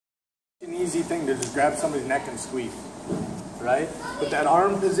an easy thing to just grab somebody's neck and squeeze, right? But that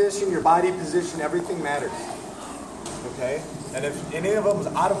arm position, your body position, everything matters, okay? And if any of them is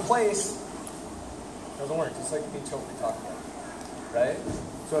out of place, it doesn't work, just like the choke we talked about, right?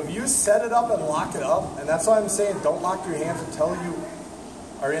 So if you set it up and lock it up, and that's why I'm saying don't lock your hands until you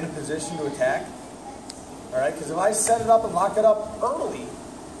are in a position to attack, all right? Because if I set it up and lock it up early,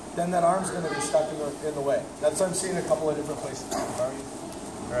 then that arm's going to be stuck in the way. That's what I'm seeing a couple of different places.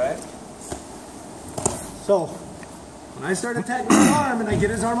 All right? So, when I start attacking his arm and I get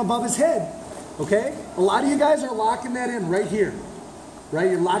his arm above his head, okay? A lot of you guys are locking that in right here, right?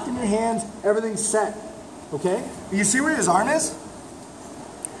 You're locking your hands, everything's set, okay? You see where his arm is?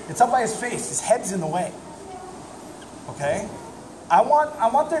 It's up by his face. His head's in the way, okay? I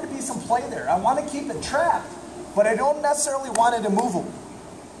want there to be some play there. I want to keep it trapped, but I don't necessarily want it immovable.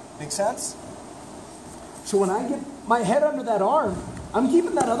 Make sense? So when I get my head under that arm, I'm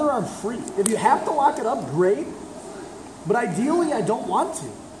keeping that other arm free. If you have to lock it up, great. But ideally, I don't want to.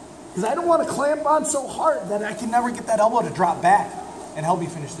 Because I don't want to clamp on so hard that I can never get that elbow to drop back and help me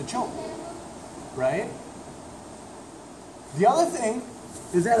finish the choke. Right? The other thing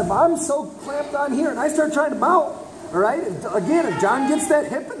is that if I'm so clamped on here and I start trying to mount, all right, again, if John gets that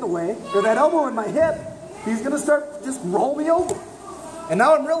hip in the way, or that elbow in my hip, he's going to start just roll me over. And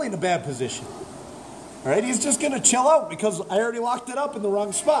now I'm really in a bad position. All right, he's just going to chill out because I already locked it up in the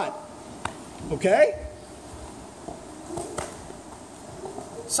wrong spot. Okay?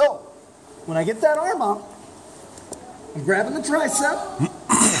 So, when I get that arm up, I'm grabbing the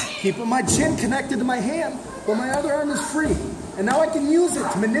tricep, keeping my chin connected to my hand, but my other arm is free. And now I can use it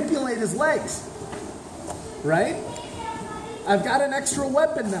to manipulate his legs. Right? I've got an extra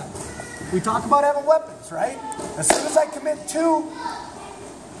weapon now. We talk about having weapons, right? As soon as I commit two,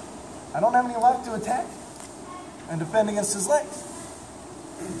 I don't have any left to attack and defend against his legs.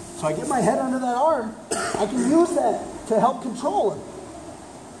 So I get my head under that arm. I can use that to help control him.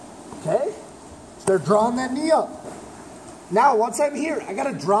 Okay? Start drawing that knee up. Now, once I'm here, I got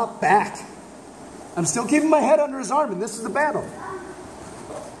to drop back. I'm still keeping my head under his arm, and this is the battle.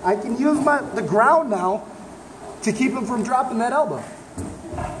 I can use the ground now to keep him from dropping that elbow.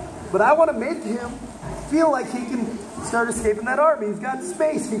 But I want to make him feel like he can start escaping that arm. He's got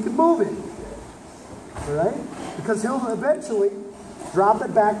space. He can move it. All right? Because he'll eventually drop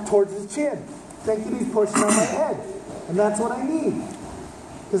it back towards his chin, thinking he's pushing on my head. And that's what I need.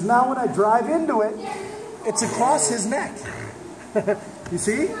 Because now when I drive into it, it's across his neck. You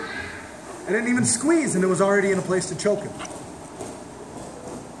see? I didn't even squeeze and it was already in a place to choke him.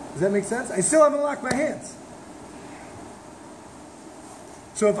 Does that make sense? I still haven't locked my hands.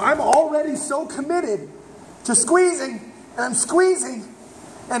 So if I'm already so committed to squeezing, and I'm squeezing,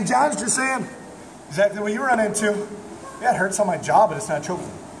 and John's just saying, exactly what you run into, yeah, it hurts on my jaw, but it's not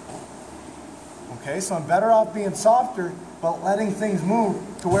choking. Okay, so I'm better off being softer, but letting things move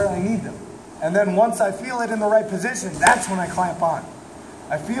to where I need them. And then once I feel it in the right position, that's when I clamp on.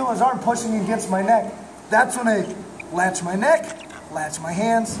 I feel his arm pushing against my neck. That's when I latch my neck, latch my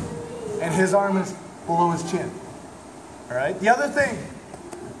hands, and his arm is below his chin. All right, the other thing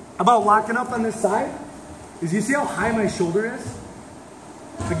about locking up on this side is you see how high my shoulder is?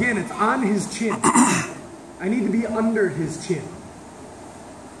 Again, it's on his chin. I need to be under his chin.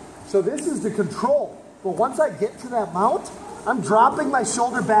 So this is the control. But once I get to that mount, I'm dropping my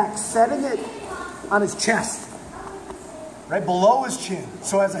shoulder back, setting it on his chest, right below his chin.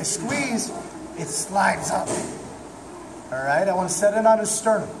 So as I squeeze, it slides up. All right, I want to set it on his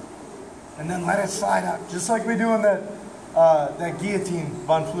sternum and then let it slide out, just like we do in that guillotine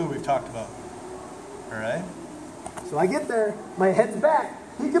von Flue we've talked about. All right? So I get there, my head's back.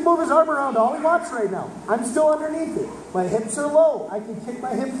 He can move his arm around all he wants right now. I'm still underneath it. My hips are low. I can kick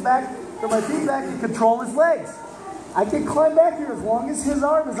my hips back or my feet back and control his legs. I can climb back here as long as his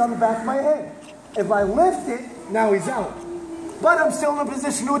arm is on the back of my head. If I lift it, now he's out. But I'm still in a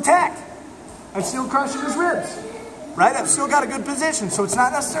position to attack. I'm still crushing his ribs. Right? I've still got a good position, so it's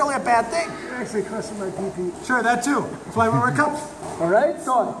not necessarily a bad thing. You're actually crushing my PP. Sure, that too. That's why we wear cups. All right,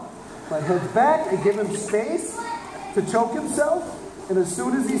 so my head's back. I give him space to choke himself. And as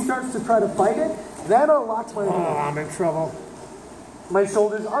soon as he starts to try to fight it, then I'll lock my hand. Oh, I'm in trouble. My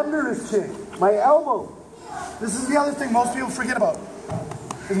shoulder's under his chin. My elbow. This is the other thing most people forget about.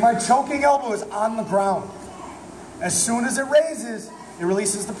 Is my choking elbow is on the ground. As soon as it raises, it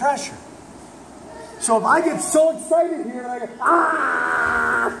releases the pressure. So if I get so excited here and I go,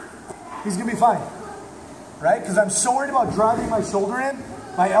 ah, he's going to be fine. Right? Because I'm so worried about driving my shoulder in,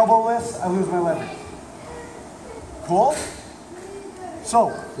 my elbow lifts, I lose my leverage. Cool?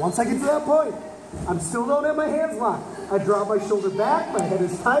 So, once I get to that point, I still don't have my hands locked. I drop my shoulder back, my head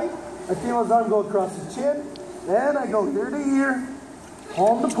is tight, I feel his arm go across his chin. Then I go ear to ear,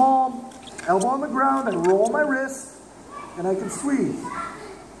 palm to palm, elbow on the ground. I roll my wrist, and I can squeeze.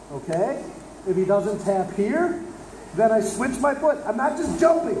 Okay? If he doesn't tap here, then I switch my foot. I'm not just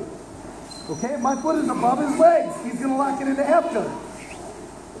jumping. Okay? My foot is above his legs. He's going to lock it into half guard.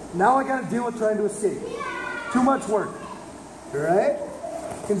 Now I got to deal with trying to escape. Too much work. All right?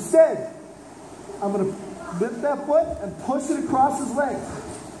 Instead, I'm going to lift that foot and push it across his legs.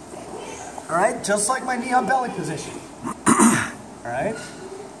 All right? Just like my knee on belly position. All right?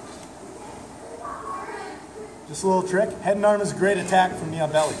 Just a little trick. Head and arm is a great attack from knee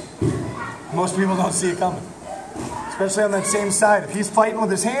on belly. Most people don't see it coming. Especially on that same side. If he's fighting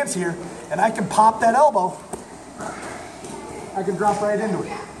with his hands here, and I can pop that elbow, I can drop right into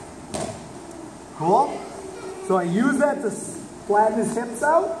it. Cool? So I use that to flatten his hips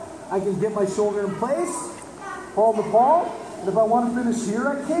out. I can get my shoulder in place, palm to palm, and if I want to finish here,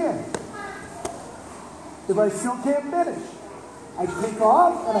 I can. If I still can't finish, I kick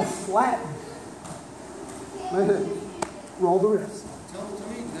off and I flatten. Roll the wrist. Tell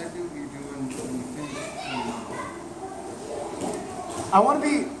me exactly what you're doing when you finish. I want to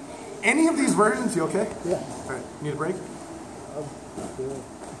be any of these versions. You okay? Yeah. All right. Need a break? Alright.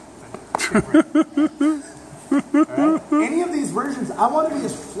 Any of these versions, I want to be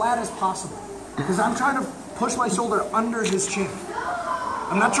as flat as possible because I'm trying to push my shoulder under his chin.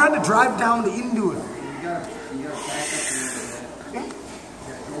 I'm not trying to drive down into it. You gotta back up a little bit. Yeah. You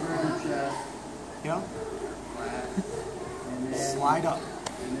got shoulder in your chest. Yeah. Flat. And then Slide up.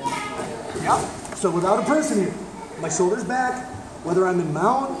 And then slide up. Yeah. So without a person here, my shoulder's back. Whether I'm in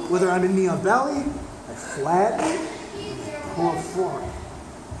mount, whether I'm in knee on belly, I flatten, pull forward.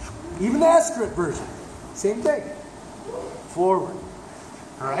 Even the S-grip version, same thing. Forward.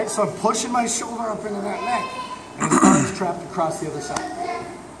 All right, so I'm pushing my shoulder up into that neck, and his arm's trapped across the other side.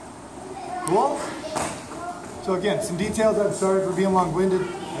 Cool? So again, some details. I'm sorry for being long-winded,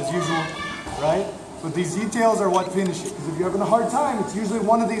 as usual, right? But these details are what finish it. Because if you're having a hard time, it's usually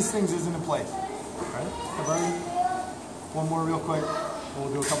one of these things isn't in place. All right? One more real quick, and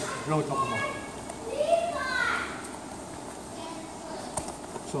we'll do a couple more.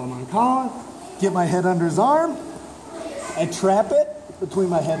 So I'm on collar, get my head under his arm, I trap it between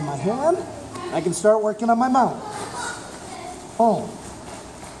my head and my hand. I can start working on my mount. Boom.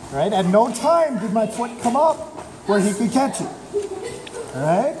 Right? At no time did my foot come up where he could catch it. All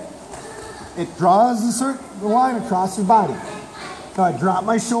right? It draws the line across his body. Now I drop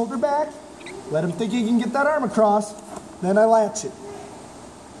my shoulder back, let him think he can get that arm across, then I latch it.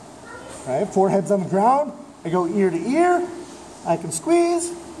 All right? Forehead's on the ground. I go ear to ear. I can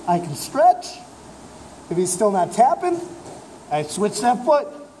squeeze. I can stretch. If he's still not tapping, I switch that foot,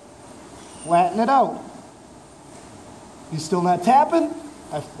 flatten it out. If he's still not tapping,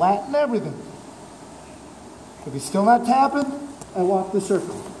 I flatten everything. If he's still not tapping, I walk the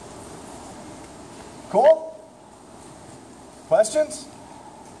circle. Cool? Questions?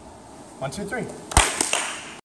 1, 2, 3.